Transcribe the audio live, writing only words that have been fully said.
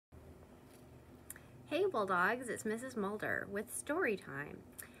Hey Bulldogs, it's Mrs. Mulder with story time.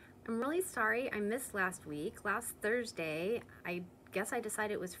 I'm really sorry I missed last week. Last Thursday, I guess I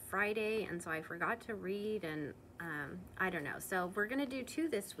decided it was Friday, and so I forgot to read, and I don't know. So we're going to do two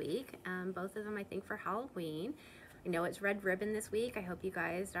this week, both of them I think for Halloween. I know it's Red Ribbon this week. I hope you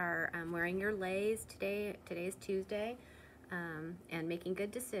guys are wearing your leis today. Today is Tuesday, and making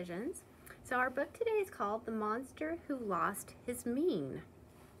good decisions. So our book today is called The Monster Who Lost His Mane.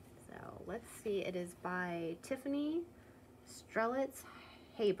 So let's see, it is by Tiffany Strelitz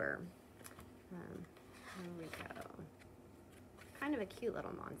Haber. Here we go. Kind of a cute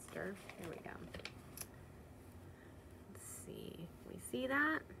little monster. Here we go. Let's see, we see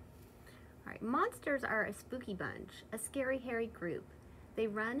that? All right, monsters are a spooky bunch, a scary, hairy group. They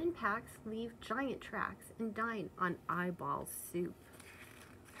run in packs, leave giant tracks, and dine on eyeball soup.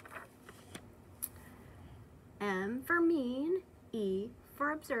 M for mean, E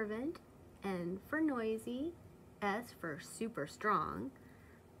for observant, N for noisy, S for super strong,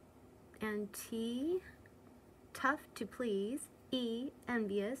 and T, tough to please, E,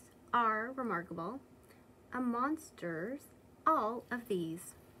 envious, R, remarkable. A monster's all of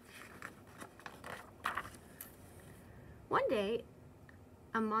these. One day,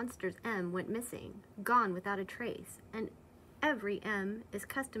 a monster's M went missing, gone without a trace, and every M is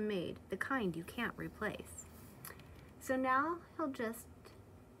custom made, the kind you can't replace. So now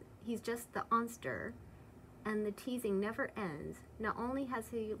he's just the onster, and the teasing never ends. Not only has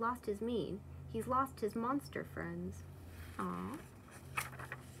he lost his mane, he's lost his monster friends. Aww.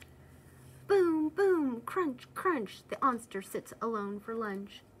 Boom, boom, crunch, crunch, the onster sits alone for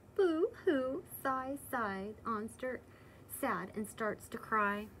lunch. Boo-hoo, sigh, sigh, the onster sad and starts to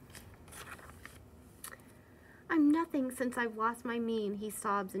cry. I'm nothing since I've lost my mane, he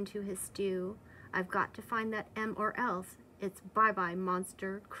sobs into his stew. I've got to find that M or else it's bye-bye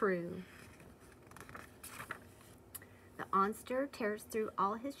monster crew. The onster tears through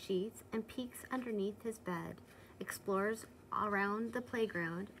all his sheets and peeks underneath his bed, explores around the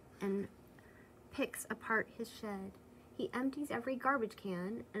playground, and picks apart his shed. He empties every garbage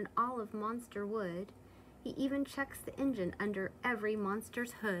can and all of monster wood. He even checks the engine under every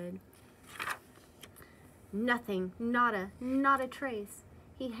monster's hood. Nothing, nada, not a trace.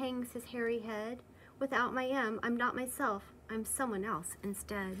 He hangs his hairy head. Without my M, I'm not myself. I'm someone else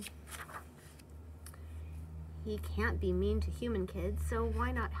instead. He can't be mean to human kids, so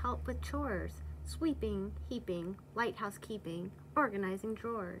why not help with chores? Sweeping, heaping, lighthouse keeping, organizing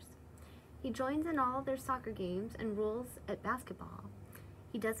drawers. He joins in all their soccer games and rules at basketball.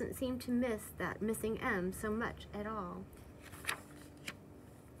 He doesn't seem to miss that missing M so much at all.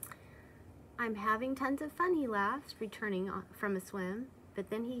 I'm having tons of fun, he laughs, returning from a swim, but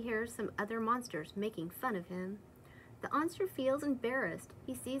then he hears some other monsters making fun of him. The onster feels embarrassed.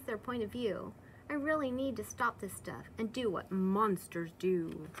 He sees their point of view. I really need to stop this stuff and do what monsters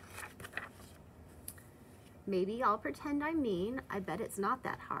do. Maybe I'll pretend I'm mean. I bet it's not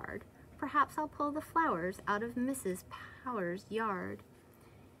that hard. Perhaps I'll pull the flowers out of Mrs. Power's yard.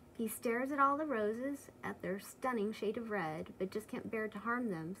 He stares at all the roses, at their stunning shade of red, but just can't bear to harm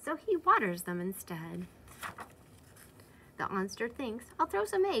them, so he waters them instead. The onster thinks, I'll throw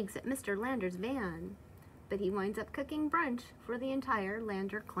some eggs at Mr. Lander's van. But he winds up cooking brunch for the entire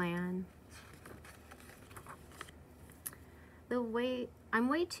Lander clan. I'm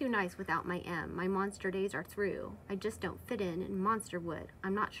way too nice without my M. My monster days are through. I just don't fit in monsterwood.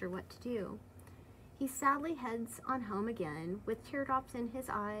 I'm not sure what to do. He sadly heads on home again. With teardrops in his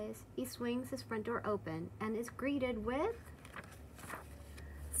eyes, he swings his front door open and is greeted with...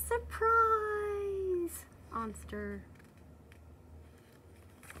 Surprise! Onster.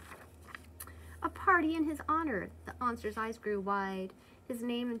 A party in his honor. The onster's eyes grew wide. His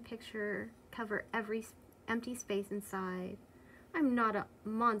name and picture cover every empty space inside. I'm not a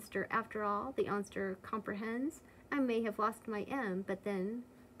monster after all, the onster comprehends. I may have lost my M, but then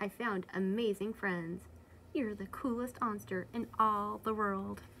I found amazing friends. You're the coolest onster in all the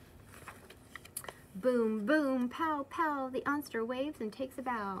world. Boom, boom, pow, pow, the onster waves and takes a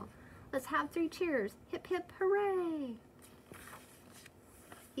bow. Let's have 3 cheers. Hip, hip, hooray!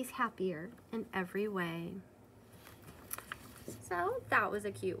 He's happier in every way. So that was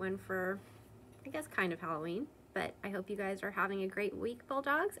a cute one for, I guess, kind of Halloween. But I hope you guys are having a great week,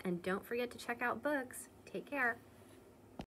 Bulldogs, and don't forget to check out books. Take care.